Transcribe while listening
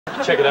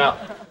Check it out.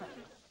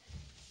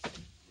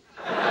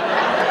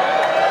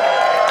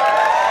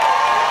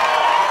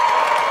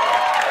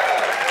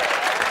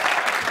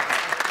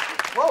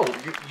 Whoa,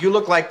 you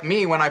look like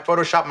me when I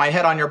Photoshop my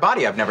head on your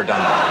body. I've never done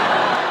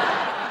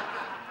that.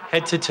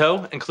 Head to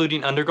toe,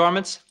 including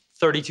undergarments,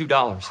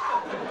 $32.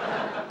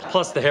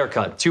 Plus the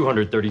haircut,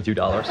 $232.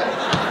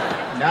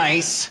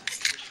 Nice.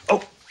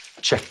 Oh,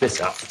 check this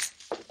out.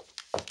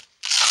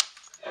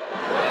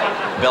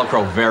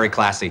 Velcro, very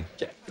classy.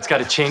 It's got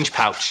a change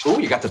pouch.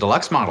 Ooh, you got the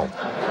deluxe model.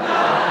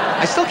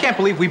 I still can't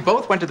believe we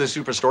both went to the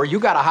superstore. You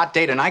got a hot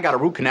date and I got a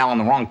root canal on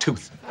the wrong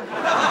tooth.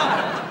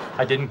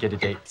 I didn't get a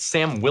date.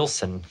 Sam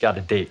Wilson got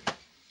a date.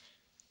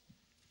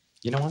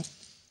 You know what?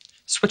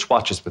 Switch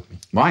watches with me.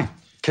 Why?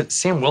 Because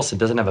Sam Wilson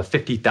doesn't have a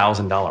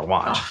 $50,000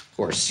 watch. Oh, of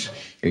course.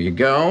 Here you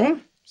go.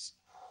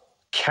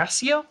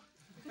 Casio?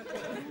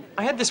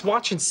 I had this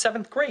watch in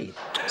 7th grade.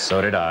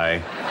 So did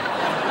I.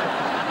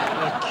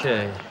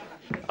 Okay.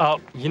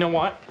 You know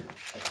what?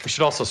 We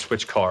should also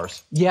switch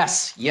cars.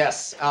 Yes,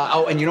 yes.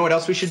 Oh, and you know what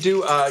else we should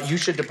do? You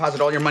should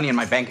deposit all your money in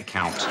my bank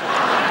account.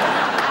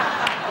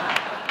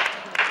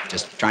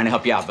 Just trying to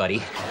help you out,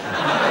 buddy.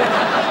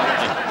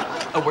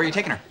 Oh, where are you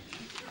taking her?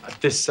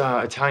 This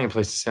Italian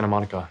place in Santa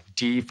Monica,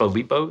 Di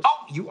Filippo's.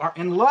 Oh, you are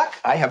in luck.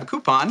 I have a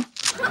coupon.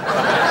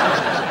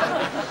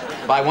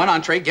 Buy one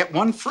entree, get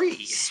one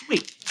free.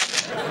 Sweet.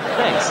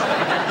 Thanks.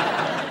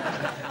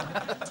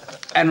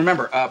 And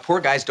remember, poor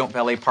guys don't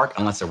valet park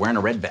unless they're wearing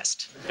a red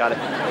vest. Got it.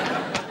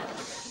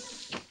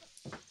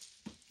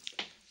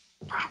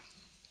 Wow.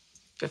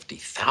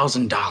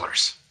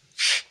 $50,000.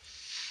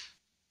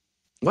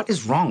 What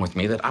is wrong with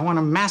me that I want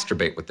to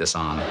masturbate with this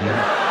on?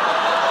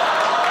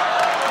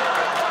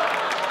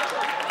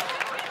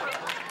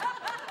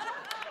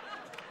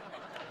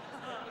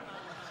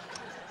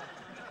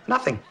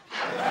 Nothing.